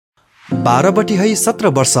12 है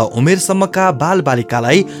 17 वर्ष उमेरसम्मका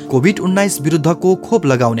बालबालिकालाई कोभिड-19 विरुद्धको खोप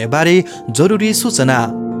लगाउने बारे जरुरी सूचना।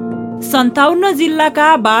 57 जिल्लाका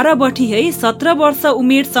 12 है 17 वर्ष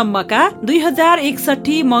उमेरसम्मका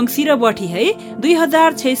 2061 मङ्सिर है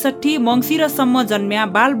 2066 मङ्सिरसम्म जन्म्या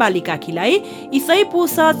बालबालिकाखिलाई इसै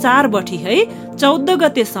पुष 4 है 14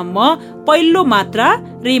 गतेसम्म पहिलो मात्रा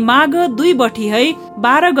र माघ 2 है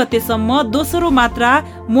 12 गतेसम्म दोस्रो मात्रा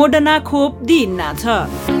मोडर्ना खोप दिइन्न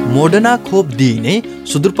छ। मोडर्ना खोप दिइने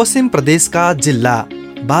सुदूरपश्चिम प्रदेशका जिल्ला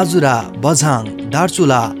बाजुरा, बझाङ,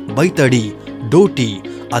 दार्चुला, बैतडी, डोटी,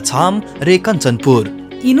 अछाम र कञ्चनपुर।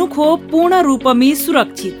 यिनु खोप पूर्ण रूपमी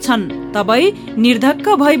सुरक्षित छन्। तबै निर्धक्क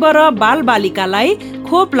भइबर बालबालिकालाई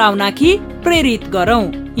खोप लाउनाकी प्रेरित गरौं।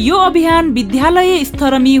 यो अभियान विद्यालय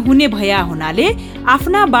स्तरमी हुने भया हुनाले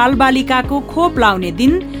आफ्ना बालबालिकाको खोप लाउने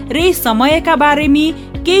दिन र समयका बारेमी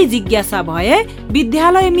केही जिज्ञासा भए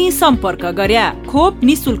विद्यालयमी सम्पर्क गर्या। खोप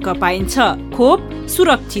निशुल्क पाइन्छ। खोप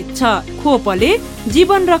सुरक्षित छ। खोपले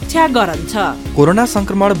जीवन रक्षा गरन्छ। कोरोना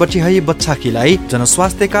संक्रमण बचिहै बच्चाकीलाई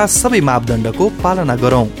जनस्वास्थ्यका सबै मापदण्डको पालना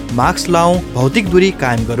गरौं। मास्क लाउँ, भौतिक दूरी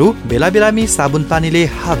कायम गरौँ, बेला बेलामी साबुन पानीले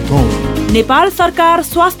हात धौँ। नेपाल सरकार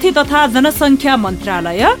स्वास्थ्य तथा जनसङ्ख्या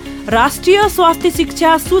मन्त्रालय, राष्ट्रिय स्वास्थ्य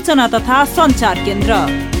शिक्षा सूचना तथा सञ्चार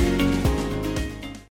केन्द्र।